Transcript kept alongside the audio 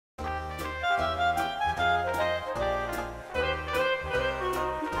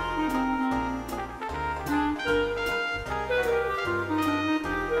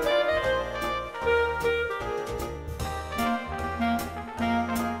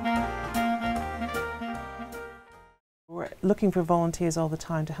looking for volunteers all the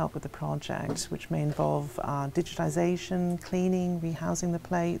time to help with the project, which may involve digitisation, cleaning, rehousing the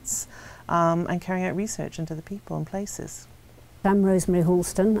plates, and carrying out research into the people and places. I'm Rosemary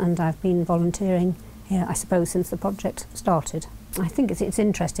Halston, and I've been volunteering here, I suppose, since the project started. I think it's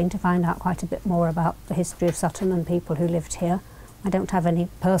interesting to find out quite a bit more about the history of Sutton and people who lived here. I don't have any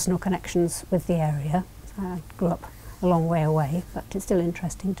personal connections with the area. I grew up a long way away, but it's still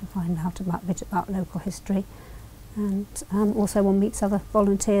interesting to find out a bit about local history. And also one meets other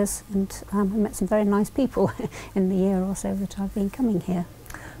volunteers, and I met some very nice people in the year or so that I've been coming here.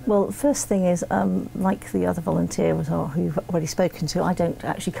 Well, the first thing is, like the other volunteers who you've already spoken to, I don't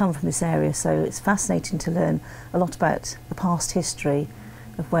actually come from this area, so it's fascinating to learn a lot about the past history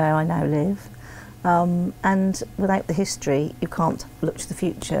of where I now live. And without the history, you can't look to the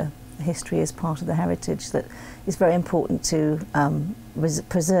future. The history is part of the heritage that is very important to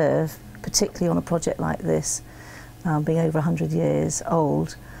preserve, particularly on a project like this. Being over 100 years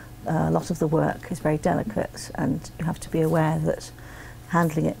old, a lot of the work is very delicate, and you have to be aware that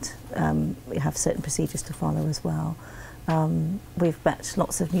handling it, we have certain procedures to follow as well. We've met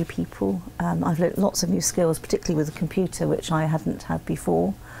lots of new people. I've learnt lots of new skills, particularly with the computer, which I hadn't had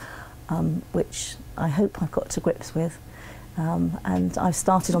before, which I hope I've got to grips with. And I've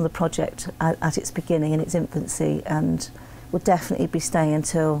started on the project at its beginning, in its infancy, and will definitely be staying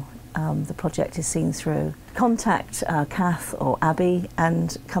until the project is seen through. Contact Kath or Abby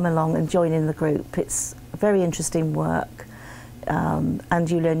and come along and join in the group. It's very interesting work, and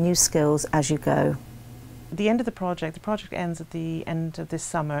you learn new skills as you go. The end of the project ends at the end of this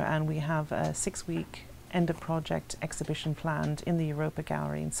summer, and we have a 6-week end of project exhibition planned in the Europa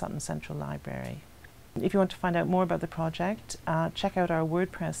Gallery in Sutton Central Library. If you want to find out more about the project, check out our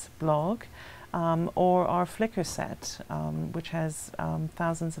WordPress blog or our Flickr set, which has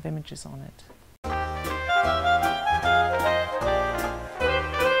thousands of images on it.